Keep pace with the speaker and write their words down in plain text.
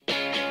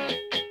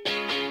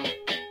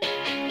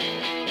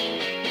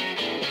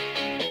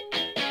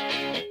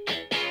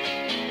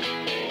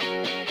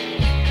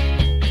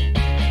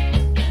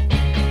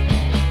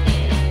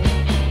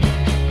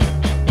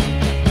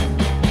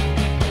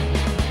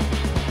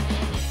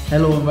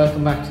Hello and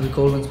welcome back to the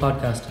Cold Ones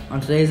podcast. On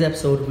today's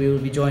episode, we will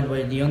be joined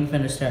by the young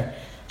offender star,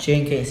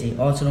 Shane Casey,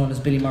 also known as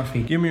Billy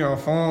Murphy. Give me your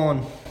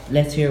phone.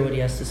 Let's hear what he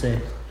has to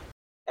say.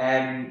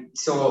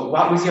 So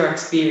what was your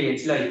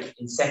experience like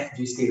in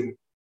secondary school?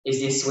 Is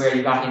this where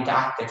you got into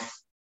acting?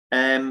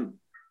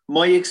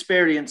 My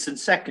experience in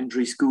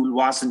secondary school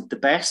wasn't the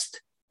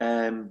best.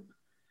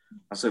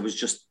 As I was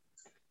just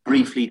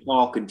briefly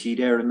talking to you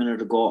there a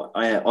minute ago,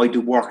 I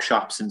do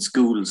workshops in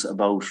schools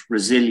about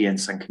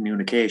resilience and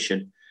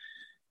communication.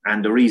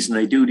 And the reason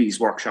I do these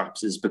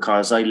workshops is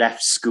because I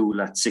left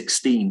school at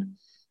 16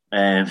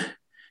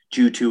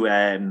 due to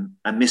a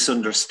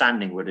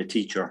misunderstanding with a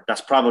teacher.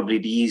 That's probably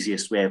the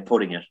easiest way of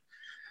putting it.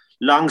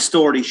 Long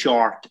story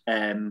short,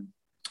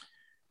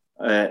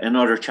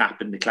 another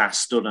chap in the class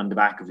stood on the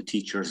back of a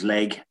teacher's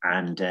leg,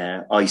 and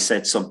I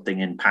said something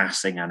in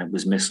passing and it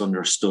was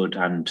misunderstood.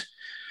 And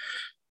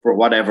for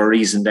whatever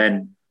reason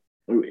then,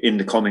 in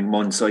the coming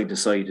months, I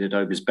decided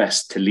I was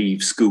best to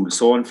leave school.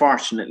 So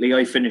unfortunately,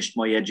 I finished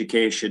my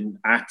education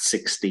at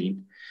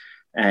 16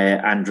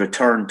 and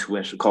returned to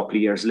it a couple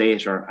of years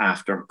later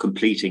after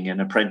completing an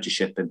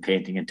apprenticeship in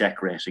painting and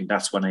decorating.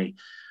 That's when I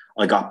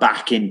got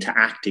back into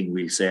acting,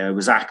 we'll say. I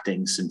was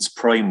acting since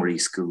primary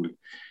school,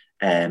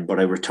 but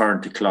I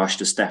returned to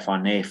Coláiste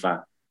Stefan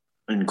Nefa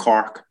in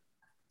Cork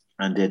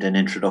and did an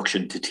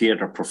introduction to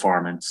theatre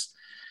performance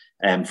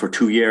for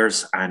 2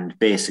 years, and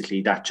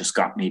basically that just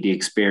got me the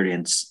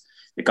experience.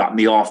 It got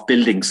me off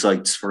building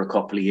sites for a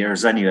couple of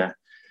years anyway,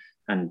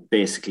 and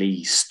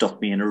basically stuck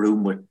me in a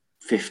room with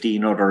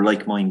 15 other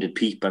like-minded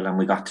people, and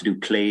we got to do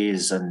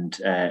plays and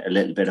a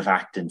little bit of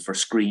acting for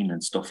screen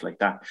and stuff like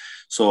that.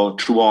 So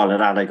through all of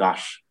that, I got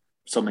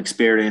some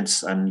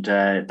experience, and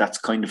that's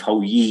kind of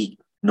how ye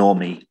know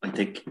me, I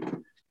think.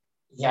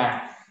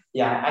 Yeah.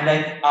 And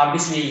then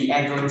obviously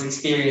everyone's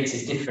experience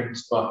is different,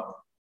 but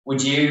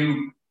would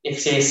you, if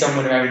say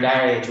someone around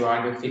our age or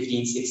under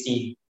 15,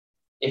 16,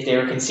 if they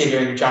were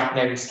considering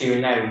dropping out of school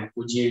now,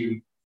 would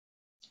you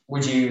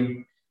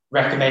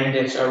recommend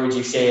it, or would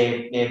you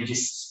say maybe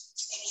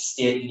just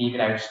leave it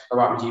out, or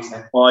what would you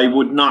say? I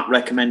would not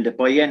recommend it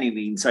by any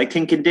means. I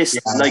think in this,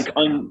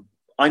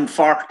 I'm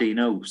 40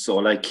 now,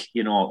 so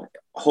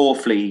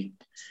hopefully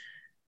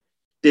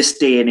this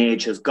day and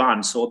age has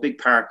gone. So a big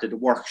part of the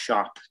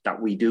workshop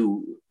that we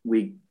do,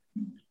 we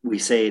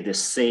say this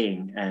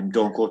saying,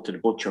 don't go to the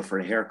butcher for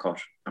a haircut.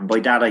 And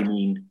by that, I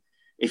mean,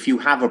 if you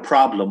have a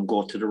problem,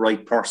 go to the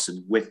right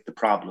person with the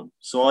problem.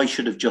 So I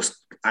should have just,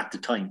 at the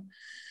time,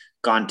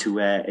 gone to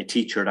a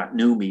teacher that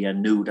knew me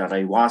and knew that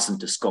I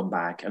wasn't a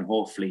scumbag. And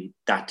hopefully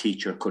that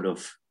teacher could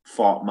have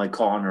fought my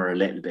corner a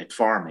little bit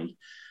for me.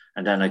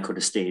 And then I could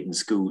have stayed in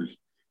school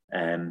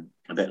a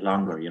bit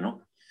longer,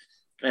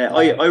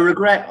 I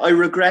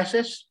regret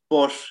it,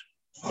 but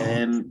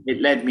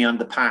it led me on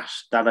the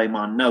path that I'm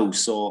on now.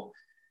 So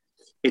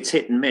it's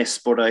hit and miss,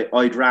 but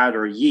I'd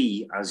rather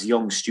ye, as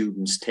young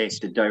students, take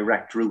the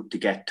direct route to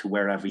get to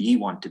wherever ye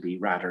want to be,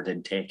 rather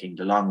than taking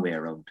the long way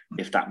around,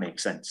 if that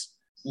makes sense.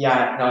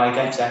 Yeah, no, I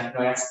get you.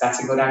 No,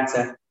 that's a good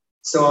answer.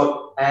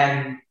 So,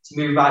 to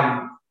move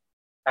on,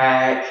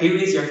 who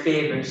is your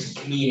favourite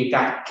comedic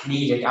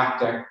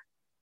actor?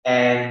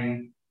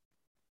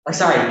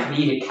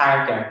 Comedic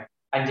character,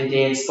 and did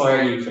they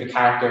inspire you for the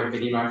character of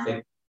Billy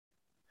Murphy?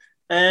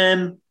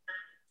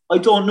 I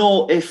don't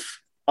know if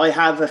I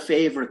have a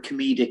favourite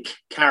comedic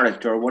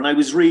character. When I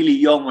was really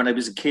young, when I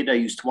was a kid, I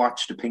used to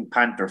watch the Pink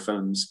Panther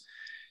films,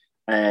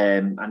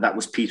 and that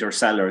was Peter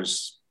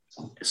Sellers.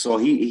 So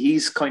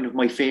he's kind of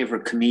my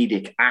favourite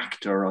comedic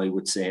actor, I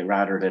would say,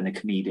 rather than a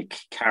comedic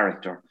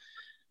character.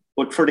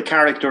 But for the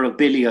character of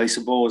Billy, I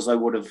suppose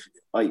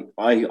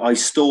I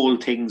stole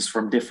things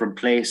from different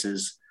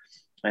places,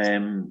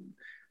 and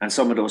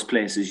some of those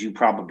places you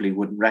probably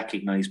wouldn't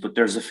recognise. But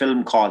there's a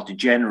film called The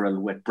General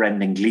with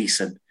Brendan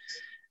Gleeson.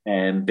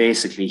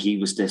 Basically, he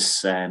was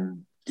this,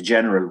 the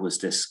General was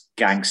this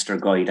gangster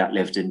guy that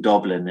lived in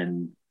Dublin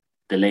in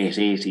the late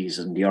 80s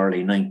and the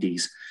early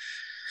 90s.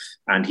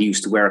 And he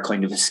used to wear a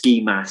kind of a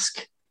ski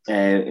mask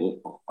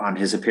on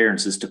his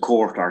appearances to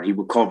court, or he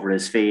would cover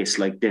his face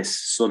like this.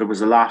 So there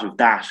was a lot of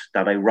that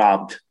I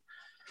robbed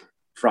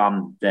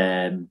from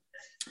the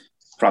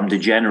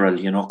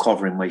General,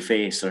 covering my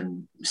face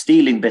and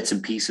stealing bits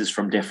and pieces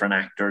from different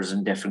actors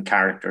and different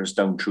characters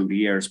down through the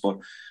years. But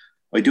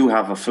I do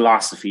have a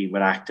philosophy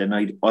with acting.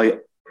 I'd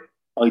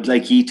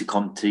like ye to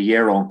come to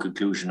your own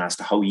conclusion as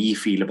to how ye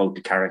feel about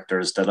the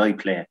characters that I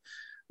play,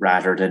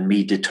 rather than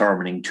me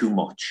determining too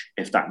much,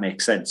 if that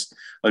makes sense.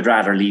 I'd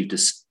rather leave the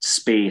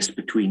space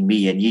between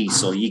me and ye,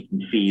 so ye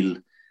can feel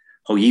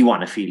how ye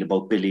want to feel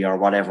about Billy or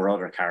whatever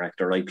other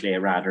character I play,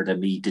 rather than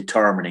me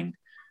determining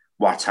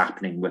what's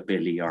happening with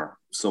Billy or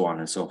so on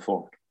and so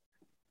forth.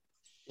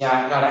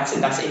 Yeah, no,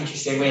 that's an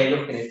interesting way of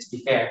looking at it, to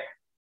be fair.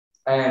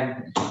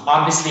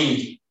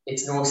 Obviously,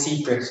 it's no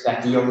secret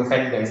that The Young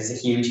Offenders is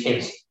a huge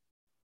hit.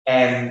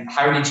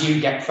 How did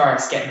you get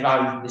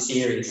involved in the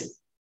series?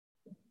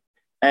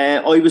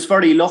 I was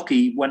very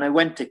lucky when I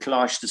went to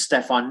Coláiste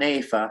Stefan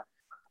Nefa.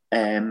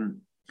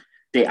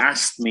 They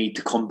asked me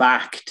to come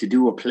back to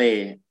do a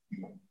play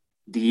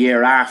the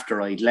year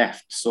after I'd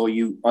left. So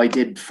I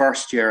did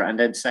first year and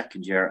then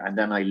second year, and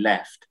then I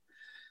left.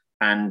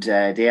 And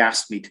they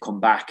asked me to come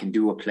back and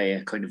do a play,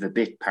 a kind of a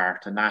bit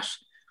part. And that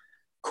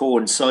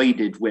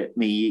coincided with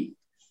me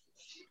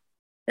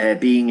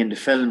being in the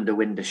film The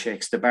Wind That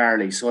Shakes the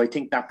Barley. So I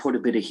think that put a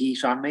bit of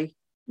heat on me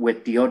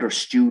with the other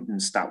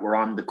students that were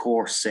on the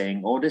course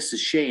saying, oh, this is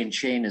Shane.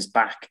 Shane is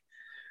back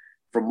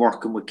from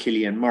working with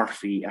Cillian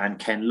Murphy and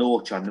Ken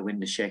Loach on The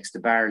Wind That Shakes the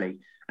Barley.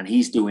 And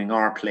he's doing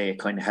our play,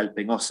 kind of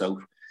helping us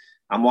out.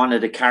 And one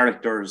of the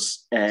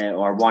characters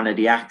or one of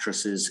the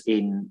actresses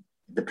in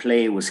the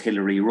play was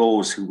Hilary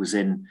Rose, who is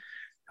in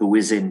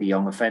The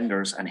Young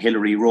Offenders. And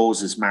Hilary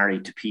Rose is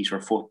married to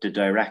Peter Foot, the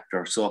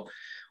director. So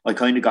I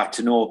kind of got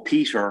to know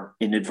Peter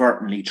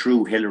inadvertently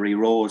through Hilary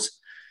Rose.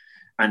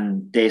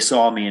 And they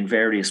saw me in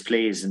various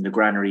plays in the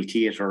Granary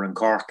Theatre in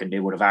Cork, and they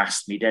would have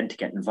asked me then to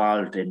get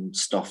involved in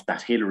stuff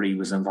that Hilary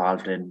was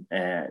involved in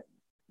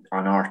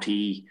on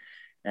RTE.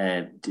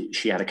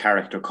 She had a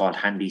character called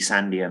Handy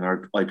Sandy, and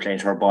I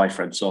played her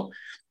boyfriend. So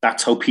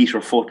that's how Peter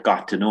Foot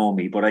got to know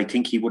me. But I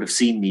think he would have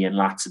seen me in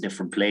lots of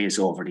different plays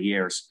over the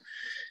years.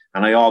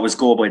 And I always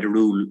go by the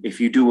rule, if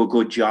you do a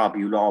good job,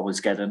 you'll always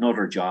get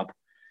another job.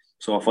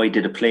 So if I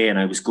did a play and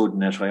I was good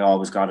in it, I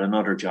always got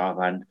another job.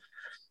 And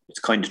it's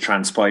kind of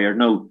transpired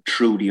now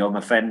through The Young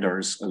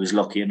Offenders. I was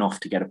lucky enough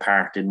to get a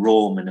part in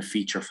Rome in a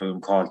feature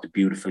film called The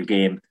Beautiful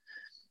Game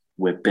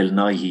with Bill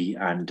Nighy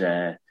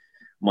and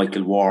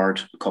Michael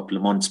Ward a couple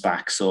of months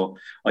back. So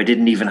I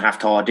didn't even have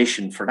to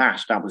audition for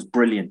that. That was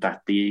brilliant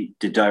that the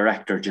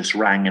director just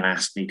rang and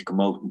asked me to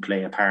come out and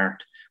play a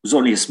part. It was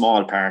only a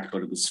small part,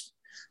 but it was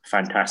a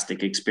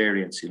fantastic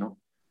experience, you know.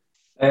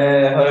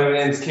 Hi, my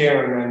name's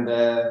Kieran,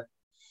 and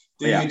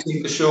do you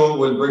think the show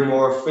will bring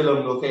more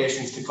film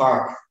locations to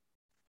Cork?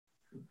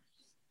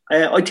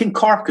 I think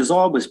Cork has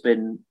always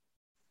been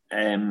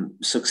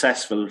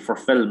successful for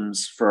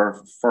films,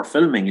 for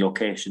filming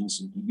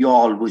locations.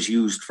 Youghal was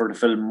used for the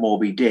film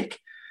Moby Dick.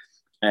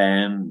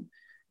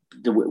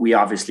 We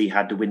obviously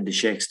had The Wind That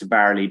Shakes the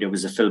Barley. There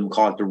was a film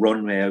called The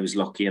Runway I was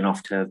lucky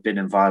enough to have been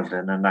involved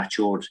in, and that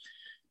showed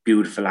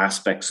beautiful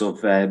aspects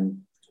of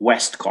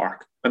West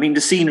Cork. I mean,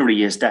 the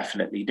scenery is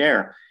definitely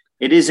there.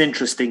 It is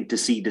interesting to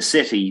see the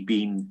city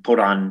being put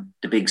on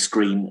the big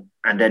screen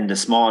and then the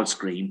small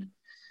screen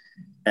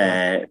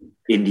in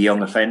The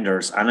Young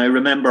Offenders. And I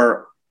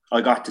remember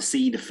I got to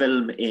see the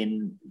film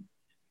in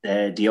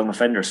the Young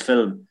Offenders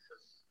film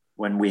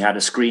when we had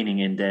a screening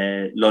in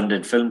the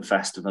London Film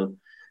Festival,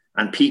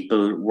 and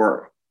people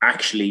were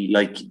actually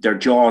like their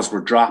jaws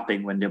were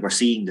dropping when they were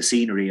seeing the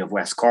scenery of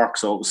West Cork.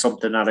 So it was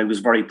something that I was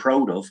very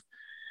proud of,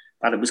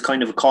 that it was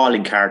kind of a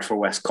calling card for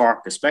West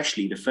Cork,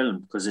 especially the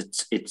film, because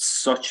it's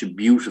such a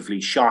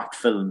beautifully shot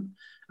film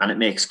and it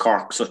makes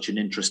Cork such an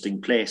interesting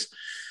place.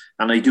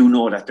 And I do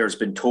know that there's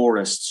been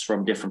tourists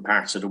from different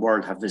parts of the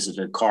world have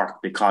visited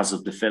Cork because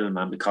of the film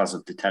and because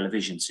of the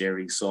television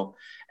series. So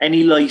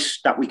any light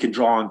that we can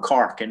draw on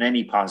Cork in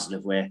any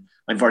positive way,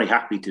 I'm very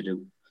happy to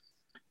do.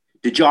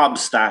 The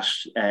jobs that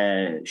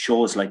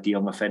shows like The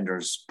Young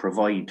Offenders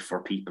provide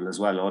for people as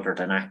well, other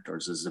than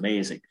actors, is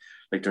amazing.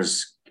 Like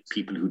there's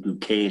people who do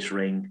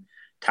catering,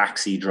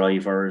 taxi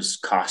drivers,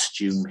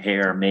 costume,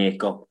 hair,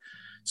 makeup.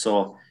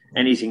 So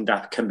anything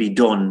that can be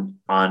done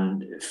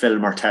on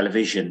film or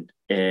television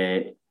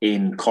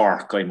in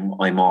Cork,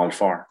 I'm all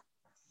for.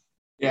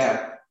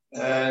 Yeah.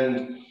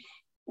 And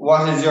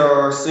what is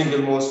your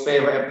single most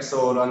favourite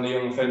episode on The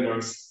Young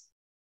Offenders?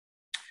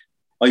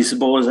 I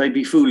suppose I'd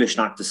be foolish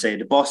not to say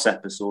the bus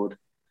episode.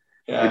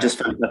 Yeah. I just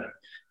felt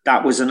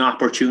that was an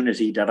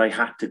opportunity that I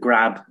had to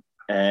grab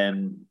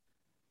and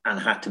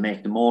had to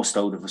make the most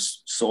out of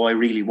us. So I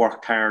really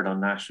worked hard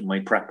on that in my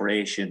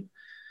preparation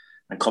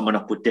and coming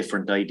up with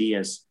different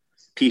ideas.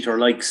 Peter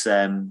likes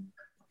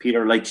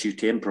you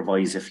to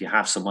improvise if you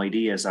have some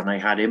ideas, and I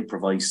had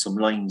improvised some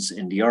lines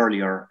in the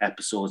earlier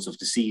episodes of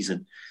the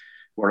season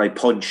where I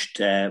punched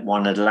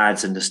one of the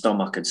lads in the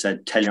stomach and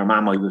said, "Tell your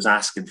mum I was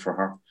asking for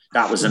her."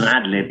 That was an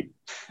ad-lib.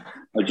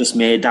 I just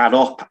made that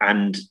up,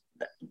 and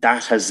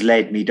that has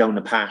led me down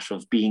the path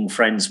of being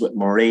friends with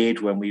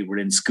Mairead when we were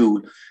in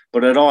school.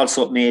 But it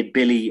also made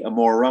Billy a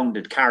more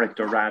rounded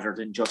character rather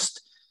than just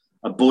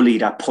a bully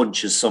that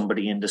punches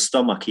somebody in the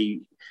stomach.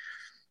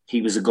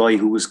 He was a guy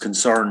who was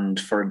concerned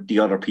for the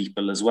other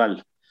people as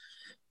well.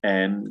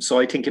 So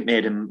I think it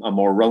made him a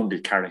more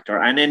rounded character.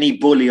 And any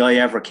bully I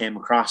ever came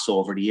across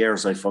over the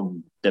years, I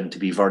found them to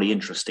be very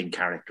interesting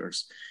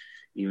characters,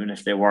 even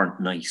if they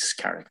weren't nice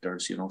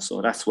characters, you know.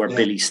 So that's where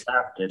Billy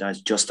started,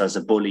 as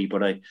a bully.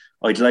 But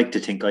I'd like to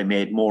think I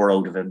made more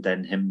out of him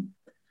than him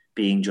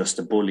being just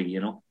a bully,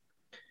 you know.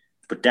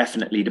 But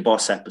definitely the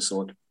bus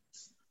episode.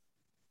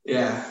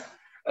 Yeah.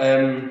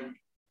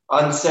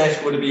 On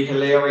set, would it be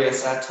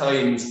hilarious at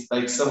times,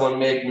 like someone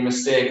making a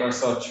mistake or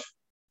such?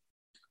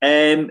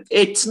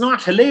 It's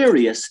not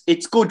hilarious.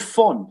 It's good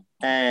fun,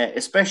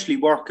 especially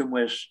working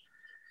with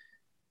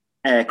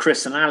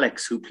Chris and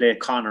Alex, who play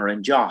Connor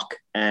and Jock.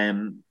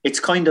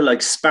 It's kind of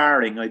like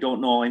sparring. I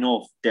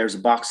know there's a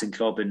boxing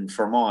club in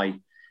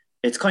Fermoy.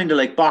 It's kind of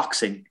like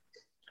boxing.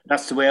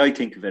 That's the way I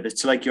think of it.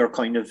 It's like you're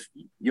kind of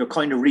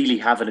really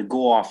having a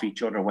go off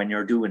each other when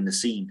you're doing the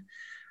scene,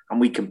 and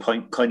we can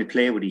kind of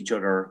play with each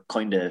other,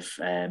 kind of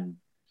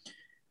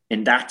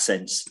in that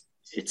sense.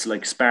 It's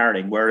like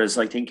sparring. Whereas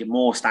I think in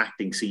most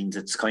acting scenes,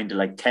 it's kind of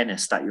like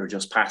tennis that you're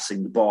just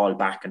passing the ball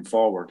back and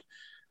forward.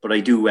 But I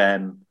do,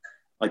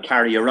 I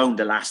carry around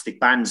elastic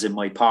bands in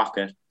my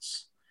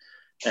pockets,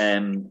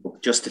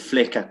 just to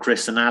flick at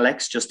Chris and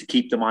Alex, just to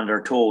keep them on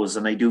their toes.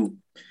 And I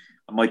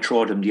might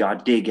throw them the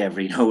odd dig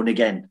every now and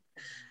again.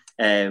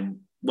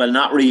 Well,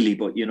 not really,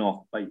 but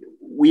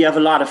we have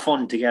a lot of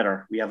fun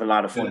together. We have a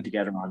lot of fun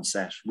together on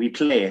set. We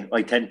play.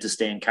 I tend to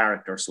stay in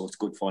character, so it's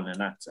good fun in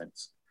that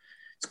sense.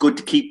 It's good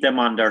to keep them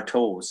on their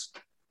toes.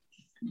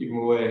 Keep them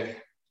away.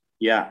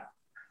 Yeah.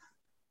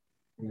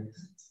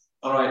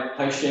 All right.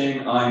 Hi,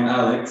 Shane. I'm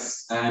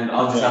Alex, and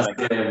I'll just ask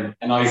an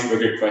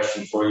icebreaker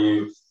question for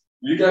you.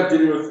 You got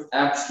dinner with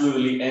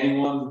absolutely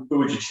anyone, who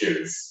would you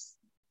choose?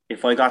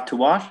 If I got to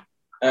what?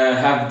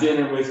 Have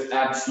dinner with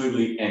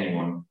absolutely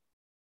anyone.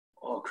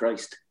 Oh,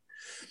 Christ.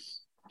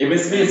 It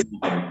must be a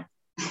time.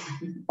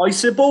 I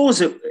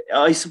suppose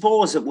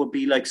it would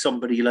be like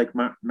somebody like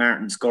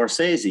Martin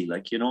Scorsese.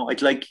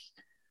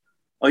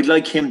 I'd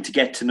like him to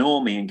get to know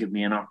me and give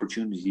me an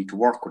opportunity to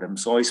work with him.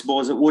 So I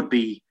suppose it would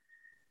be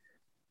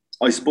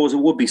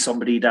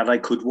somebody that I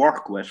could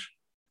work with.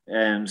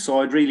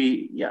 So I'd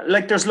really,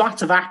 there's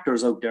lots of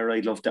actors out there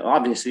I'd love to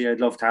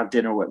have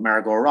dinner with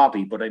Margot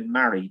Robbie, but I'm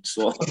married,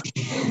 so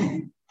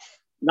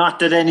not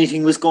that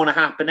anything was going to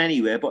happen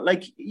anyway, but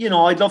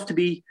I'd love to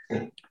be,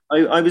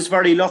 I was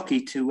very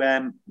lucky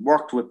to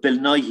work with Bill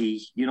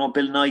Nighy,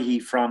 Bill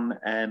Nighy from,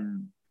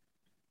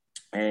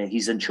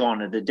 he's in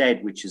Shaun of the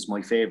Dead, which is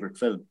my favourite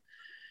film.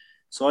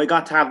 So I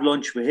got to have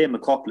lunch with him a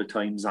couple of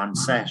times on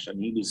set,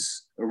 and he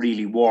was a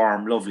really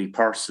warm, lovely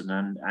person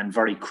and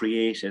very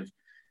creative.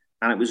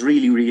 And it was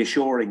really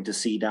reassuring to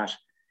see that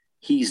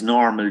he's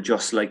normal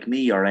just like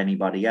me or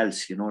anybody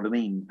else, you know what I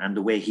mean? And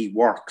the way he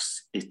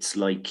works, it's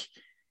like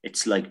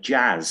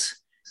jazz.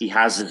 He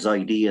has his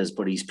ideas,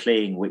 but he's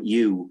playing with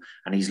you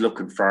and he's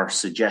looking for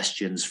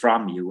suggestions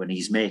from you and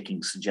he's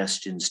making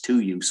suggestions to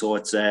you. So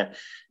it's a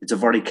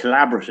very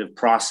collaborative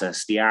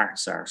process, the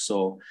arts are.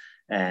 So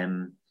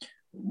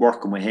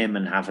working with him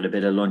and having a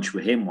bit of lunch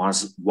with him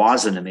was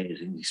an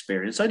amazing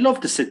experience. I'd love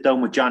to sit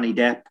down with Johnny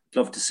Depp,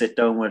 love to sit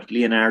down with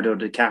Leonardo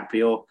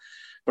DiCaprio,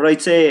 but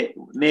I'd say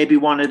maybe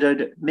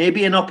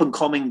an up and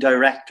coming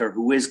director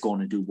who is going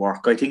to do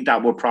work. I think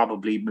that would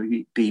probably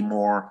be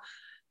more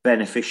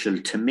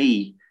beneficial to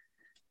me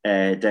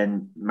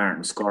than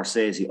Martin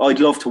Scorsese. I'd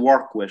love to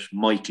work with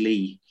Mike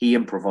Leigh. He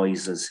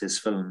improvises his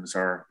films,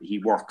 or he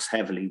works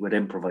heavily with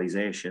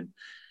improvisation.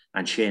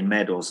 And Shane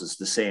Meadows is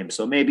the same.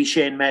 So maybe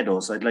Shane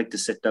Meadows, I'd like to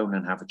sit down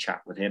and have a chat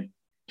with him.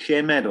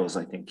 Shane Meadows,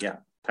 I think, yeah.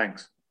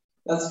 Thanks.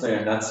 That's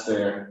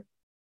fair.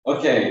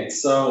 Okay,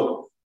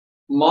 so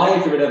my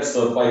favorite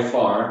episode by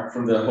far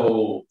from the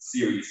whole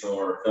series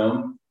or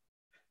film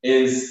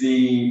is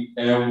the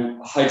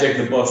Hijack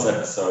the Bus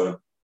episode.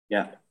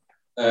 Yeah.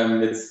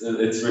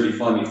 It's really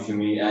funny to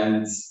me.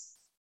 And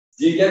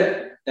do you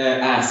get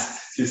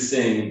asked to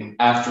sing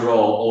After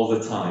All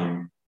the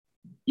time?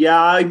 Yeah,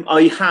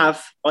 I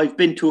have. I've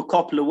been to a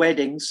couple of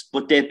weddings,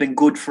 but they've been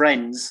good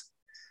friends.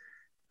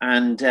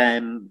 And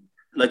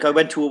I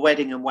went to a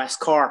wedding in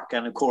West Cork,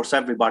 and of course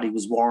everybody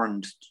was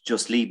warned to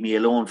just leave me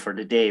alone for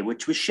the day,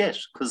 which was shit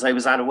because I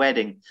was at a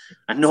wedding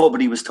and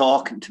nobody was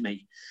talking to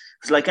me.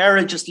 It's like,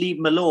 Aaron, just leave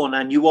him alone.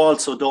 And you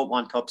also don't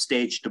want to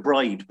upstage the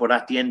bride. But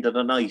at the end of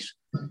the night,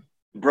 the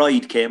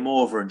bride came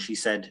over and she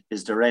said,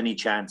 is there any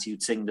chance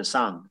you'd sing the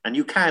song? And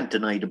you can't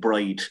deny the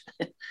bride.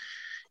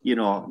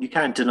 You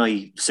can't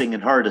deny singing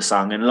her the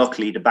song, and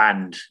luckily the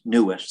band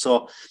knew it.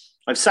 So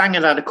I've sang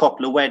it at a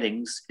couple of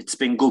weddings. It's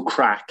been good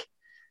crack.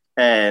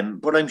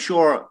 But I'm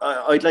sure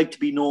I'd like to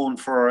be known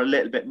for a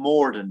little bit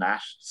more than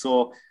that.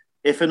 So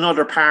if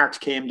another part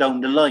came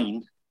down the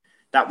line,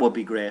 that would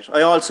be great.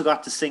 I also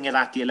got to sing it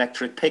at the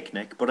Electric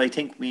Picnic, but I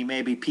think we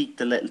maybe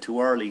peaked a little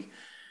too early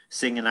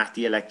singing at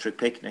the Electric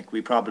Picnic.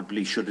 We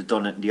probably should have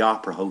done it in the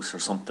Opera House or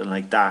something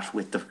like that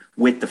with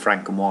the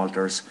Frank and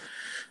Walters.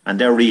 And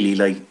they're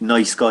really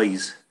nice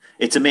guys.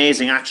 It's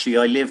amazing, actually.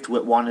 I lived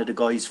with one of the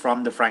guys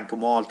from the Frank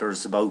and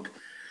Walters about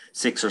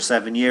 6 or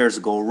 7 years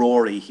ago,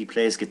 Rory. He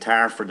plays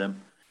guitar for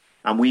them.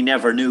 And we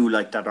never knew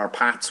that our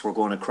paths were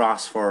going to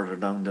cross further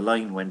down the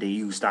line when they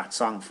used that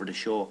song for the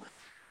show.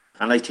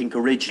 And I think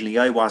originally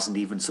I wasn't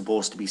even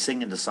supposed to be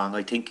singing the song.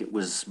 I think it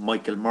was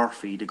Michael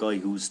Murphy, the guy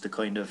who's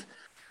the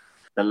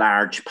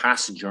large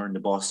passenger in the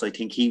bus. I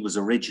think he was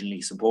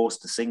originally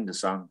supposed to sing the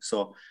song.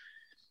 So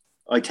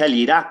I tell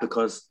you that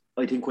because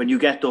I think when you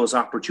get those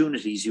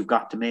opportunities, you've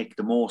got to make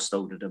the most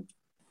out of them.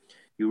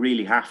 You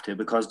really have to,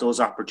 because those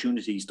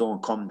opportunities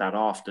don't come that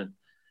often.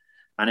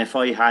 And if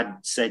I had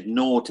said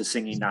no to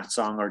singing that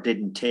song or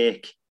didn't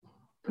take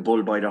the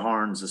bull by the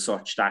horns as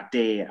such that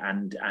day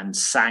and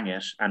sang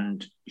it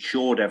and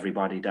showed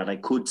everybody that I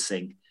could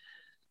sing,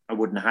 I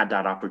wouldn't have had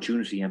that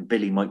opportunity, and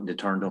Billy mightn't have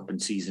turned up in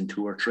season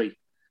 2 or 3.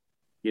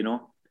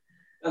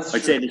 I'd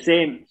say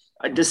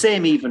the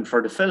same even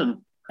for the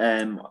film.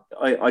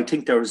 I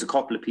think there was a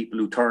couple of people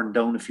who turned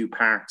down a few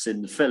parts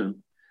in the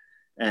film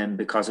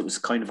because it was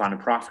kind of on a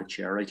profit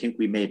share. I think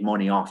we made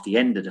money off the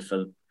end of the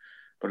film.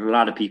 But a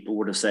lot of people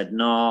would have said,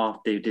 no,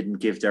 they didn't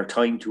give their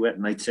time to it.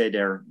 And I'd say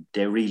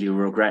they really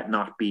regret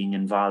not being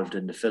involved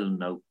in the film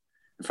now.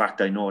 In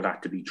fact, I know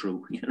that to be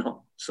true,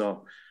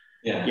 So,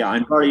 yeah,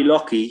 I'm very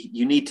lucky.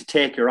 You need to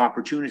take your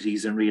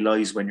opportunities and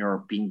realize when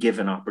you're being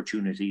given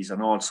opportunities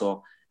and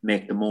also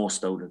make the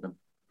most out of them.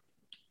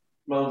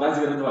 Well, that's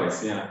good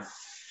advice, yeah.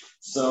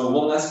 So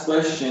one last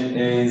question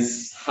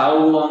is, how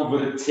long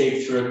would it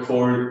take to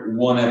record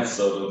one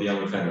episode of The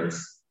Young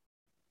Offenders?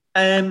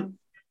 I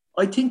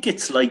think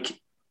it's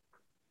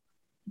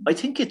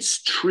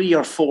 3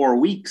 or 4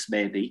 weeks,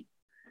 maybe.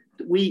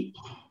 We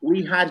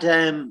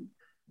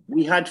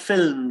had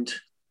filmed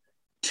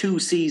 2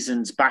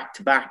 seasons back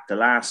to back the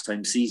last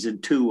time,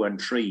 season 2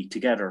 and 3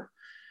 together.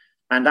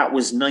 And that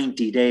was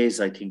 90 days,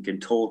 I think, in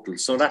total.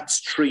 So that's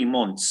 3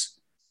 months.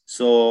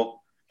 So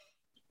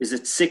is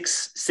it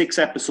six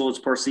episodes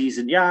per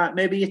season? Yeah,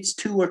 maybe it's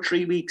 2 or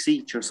 3 weeks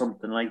each or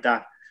something like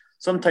that.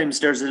 Sometimes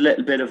there's a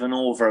little bit of an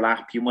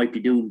overlap. You might be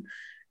doing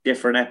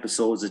different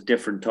episodes at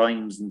different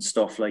times and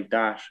stuff like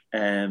that.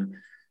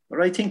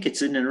 But I think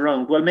it's in and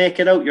around. Well, make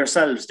it out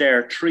yourselves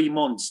there. 3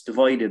 months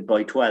divided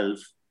by 12.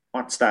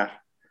 What's that?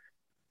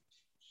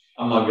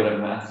 I'm not good at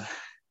math.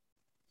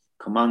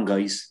 Come on,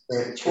 guys.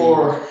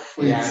 4 weeks.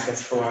 Yeah,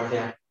 that's 4,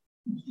 yeah.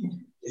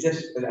 Is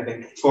it? I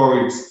think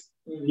 4 weeks.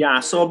 Yeah,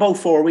 so about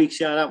 4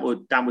 weeks. Yeah,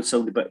 that would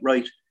sound a bit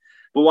right.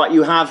 But what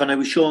you have, and I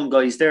was showing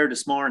guys there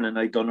this morning,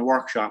 I'd done a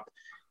workshop.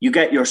 You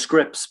get your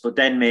scripts, but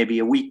then maybe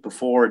a week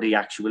before the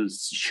actual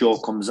show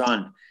comes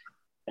on,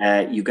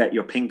 you get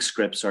your pink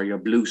scripts or your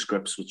blue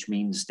scripts, which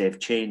means they've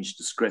changed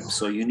the script.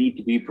 So you need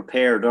to be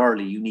prepared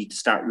early. You need to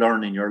start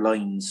learning your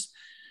lines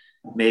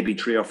maybe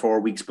 3 or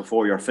 4 weeks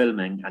before you're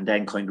filming, and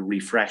then kind of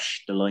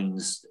refresh the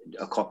lines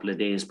a couple of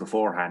days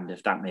beforehand,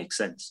 if that makes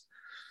sense.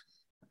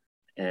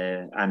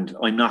 And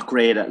I'm not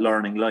great at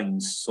learning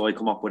lines, so I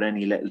come up with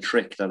any little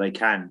trick that I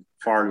can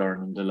for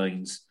learning the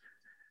lines,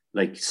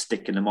 like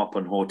sticking them up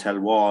on hotel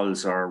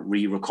walls or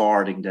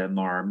re-recording them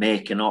or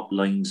making up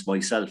lines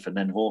myself, and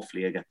then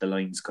hopefully I get the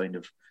lines kind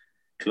of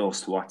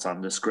close to what's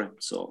on the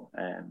script. So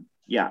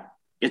yeah,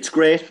 it's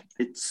great.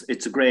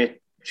 It's a great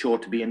show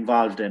to be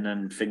involved in,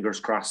 and fingers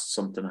crossed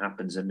something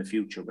happens in the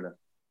future with it.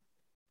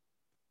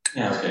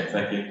 Yeah, okay,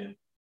 thank you.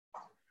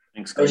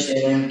 Thanks, guys. Hi,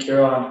 Shane,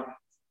 Kieran.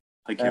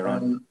 Hi,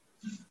 Kieran.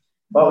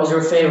 What was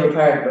your favourite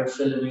part about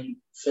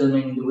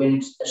filming The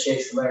Wind at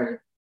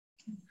Shakespeare?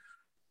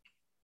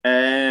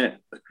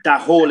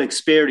 That whole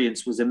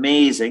experience was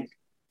amazing.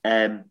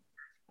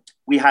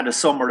 We had a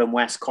summer in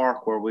West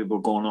Cork where we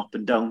were going up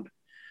and down.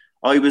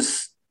 I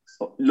was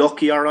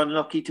lucky or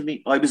unlucky to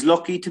me. I was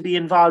lucky to be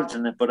involved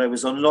in it, but I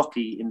was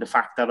unlucky in the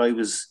fact that I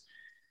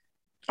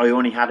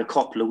only had a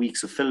couple of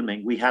weeks of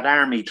filming. We had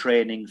army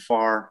training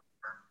for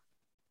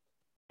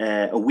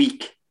a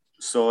week.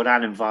 So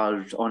that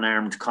involved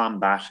unarmed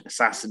combat,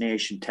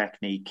 assassination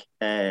technique,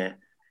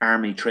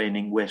 army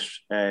training with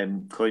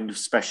kind of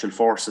special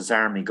forces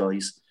army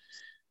guys,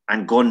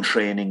 and gun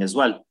training as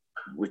well,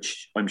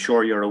 which I'm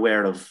sure you're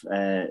aware of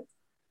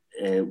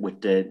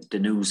with the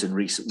news in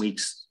recent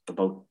weeks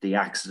about the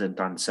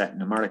accident on set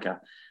in America.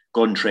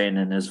 Gun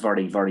training is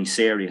very, very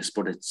serious,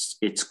 but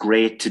it's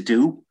great to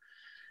do,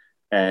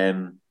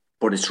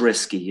 but it's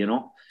risky,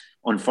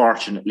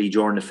 Unfortunately,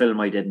 during the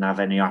film, I didn't have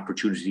any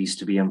opportunities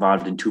to be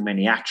involved in too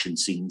many action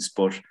scenes.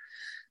 But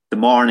the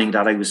morning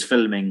that I was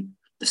filming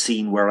the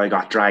scene where I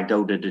got dragged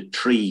out of the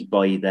tree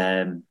by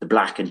the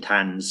black and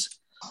tans,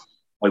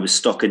 I was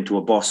stuck into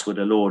a bus with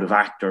a load of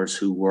actors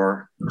who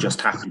were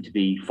just happened to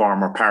be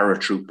former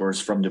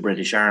paratroopers from the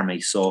British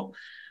Army. So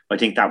I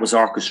think that was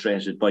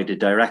orchestrated by the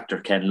director,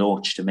 Ken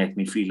Loach, to make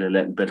me feel a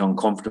little bit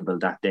uncomfortable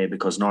that day,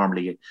 because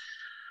normally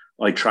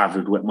I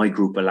travelled with my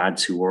group of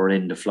lads who were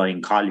in the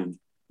Flying Column.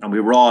 And we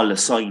were all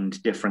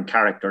assigned different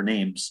character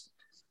names.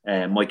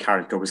 My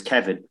character was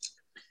Kevin.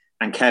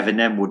 And Kevin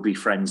then would be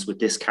friends with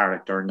this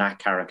character and that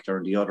character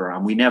and the other.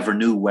 And we never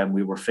knew when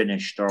we were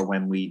finished or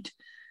when we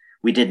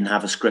didn't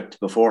have a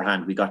script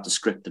beforehand. We got the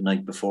script the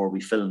night before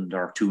we filmed,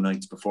 or 2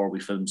 nights before we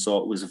filmed. So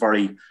it was a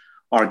very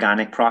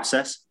organic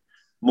process.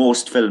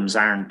 Most films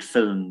aren't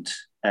filmed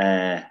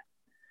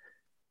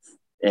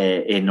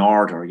in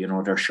order,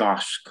 they're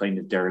shot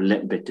they're a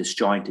little bit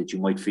disjointed. You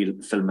might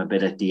film a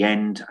bit at the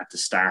end, at the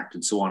start,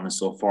 and so on and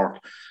so forth.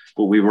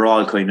 But we were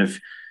all kind of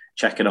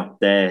checking up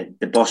the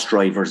bus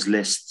drivers'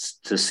 lists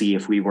to see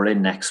if we were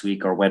in next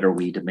week or whether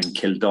we'd have been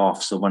killed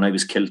off. So when I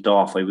was killed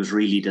off, I was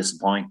really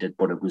disappointed,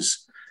 but it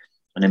was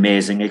an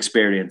amazing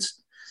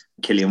experience.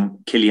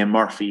 Cillian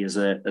Murphy is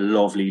a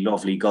lovely,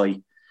 lovely guy.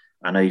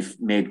 And I've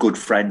made good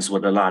friends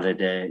with a lot of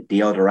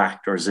the other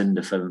actors in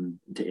the film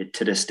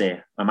to this day.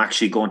 I'm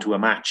actually going to a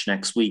match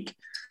next week.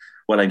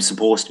 Well, I'm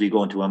supposed to be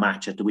going to a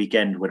match at the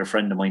weekend with a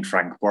friend of mine,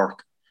 Frank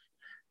Burke,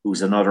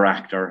 who's another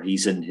actor.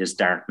 He's in his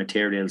Dark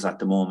Materials at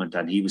the moment,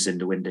 and he was in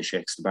The Wind that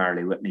Shakes the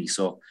Barley with me.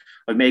 So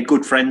I've made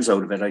good friends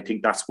out of it. I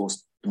think that's the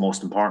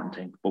most important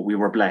thing. But we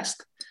were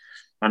blessed.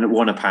 And it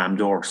won a Palme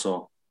d'Or,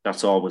 so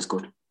that's always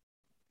good.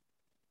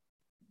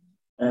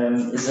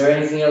 Is there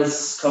anything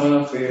else coming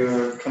up for you,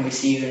 or can we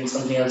see you in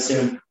something else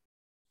soon?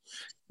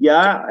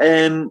 Yeah,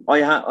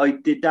 I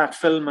did that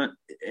film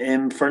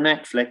for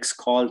Netflix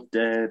called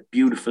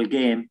Beautiful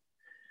Game.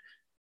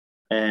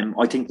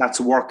 I think that's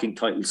a working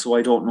title, so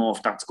I don't know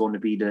if that's going to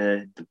be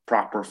the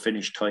proper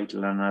finished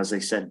title. And as I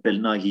said, Bill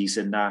Nighy's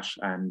in that,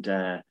 and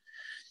a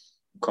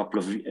couple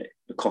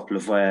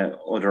of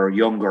other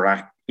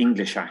younger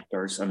English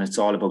actors, and it's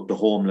all about the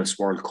Homeless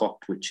World Cup,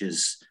 which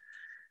is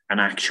an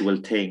actual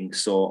thing.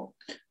 So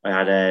I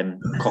had a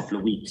couple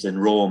of weeks in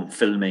Rome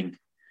filming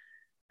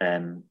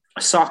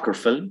a soccer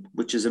film,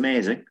 which is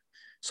amazing.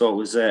 So it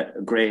was a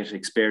great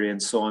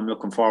experience. So I'm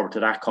looking forward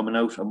to that coming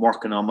out. I'm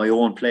working on my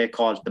own play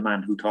called The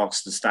Man Who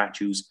Talks to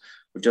Statues.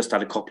 We've just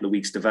had a couple of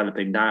weeks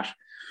developing that.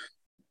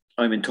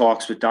 I'm in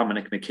talks with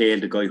Dominic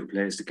McHale, the guy who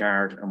plays the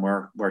guard, and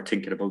we're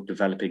thinking about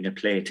developing a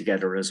play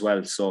together as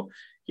well. So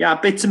yeah,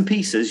 bits and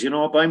pieces,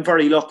 but I'm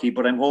very lucky,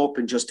 but I'm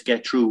hoping just to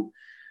get through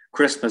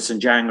Christmas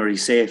and January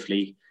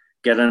safely,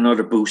 get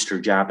another booster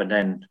jab, and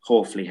then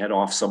hopefully head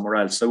off somewhere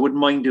else. I wouldn't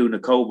mind doing a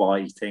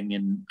cowboy thing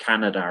in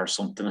Canada or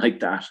something like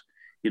that.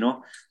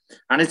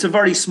 And it's a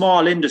very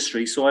small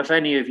industry. So if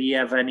any of you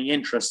have any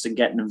interest in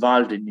getting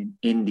involved in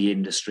the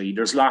industry,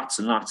 there's lots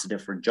and lots of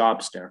different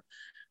jobs there,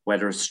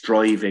 whether it's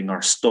driving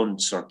or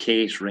stunts or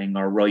catering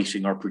or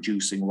writing or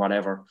producing,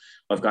 whatever.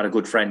 I've got a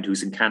good friend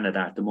who's in Canada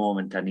at the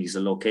moment, and he's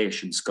a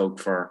location scout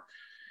for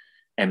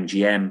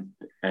MGM,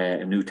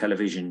 a new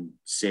television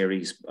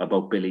series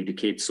about Billy the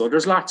Kid. So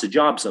there's lots of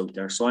jobs out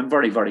there. So I'm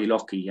very, very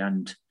lucky.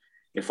 And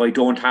if I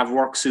don't have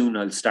work soon,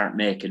 I'll start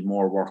making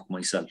more work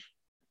myself.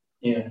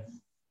 Yeah.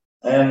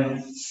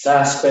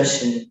 Last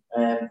question.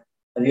 Have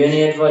you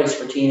any advice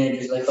for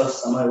teenagers like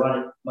us that might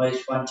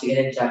want to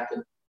get into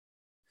acting?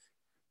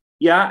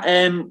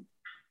 Yeah.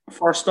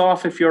 First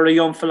off, if you're a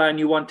young fella and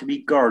you want to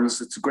meet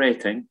girls, it's a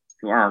great thing.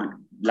 Or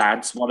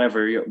lads,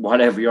 whatever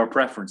your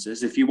preference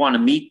is. If you want to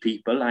meet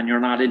people and you're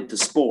not into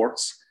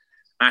sports,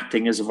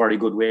 acting is a very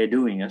good way of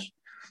doing it.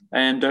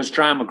 And there's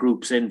drama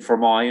groups in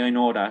Fermoy, I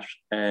know that.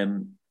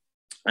 And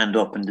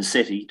up in the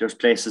city, there's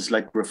places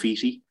like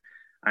Graffiti.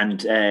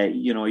 And,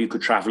 you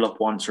could travel up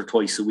once or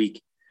twice a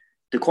week.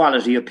 The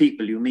quality of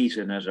people you meet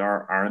in it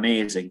are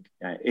amazing.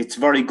 It's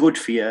very good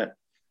for you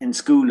in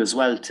school as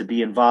well to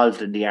be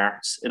involved in the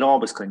arts. It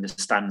always kind of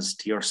stands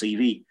to your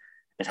CV.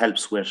 It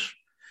helps with,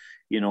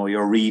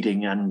 your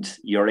reading and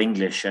your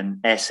English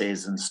and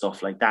essays and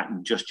stuff like that,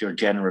 and just your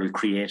general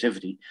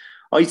creativity.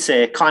 I'd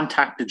say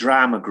contact the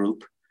drama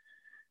group,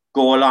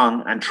 go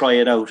along and try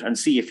it out and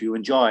see if you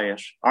enjoy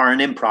it, or an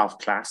improv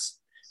class.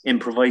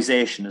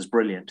 Improvisation is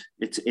brilliant.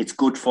 It's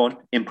good fun.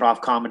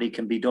 Improv comedy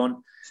can be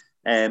done.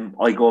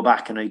 I go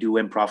back and I do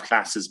improv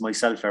classes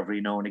myself every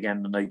now and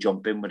again, and I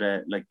jump in with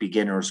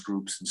beginners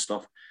groups and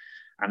stuff.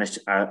 And it's,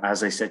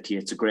 as I said to you,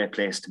 it's a great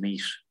place to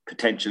meet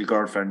potential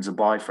girlfriends and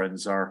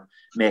boyfriends, or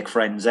make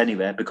friends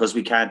anyway, because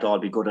we can't all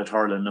be good at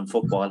hurling and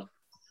football.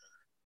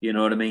 You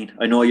know what I mean?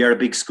 I know you're a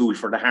big school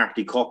for the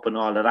Harty Cup and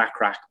all of that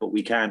crack, but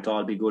we can't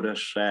all be good at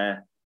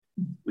hurling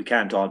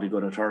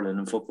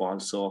and football.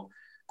 So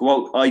go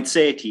out. I'd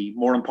say to you,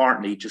 more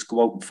importantly, just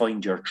go out and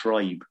find your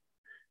tribe.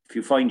 If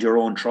you find your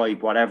own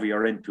tribe, whatever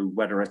you're into,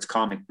 whether it's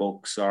comic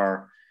books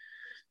or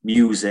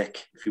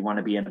music, if you want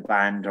to be in a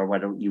band, or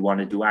whether you want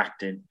to do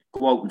acting,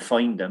 go out and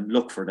find them,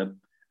 look for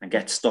them, and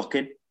get stuck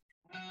in.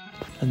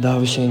 And that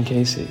was Shane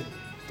Casey.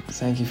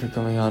 Thank you for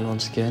coming on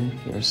once again.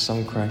 It was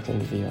some cracked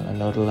interview, and I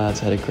know the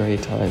lads had a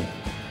great time.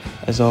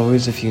 As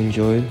always, if you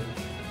enjoyed,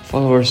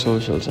 follow our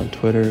socials on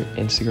Twitter,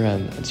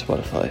 Instagram, and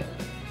Spotify.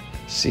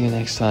 See you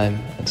next time,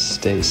 and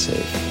stay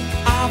safe.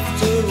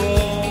 After all.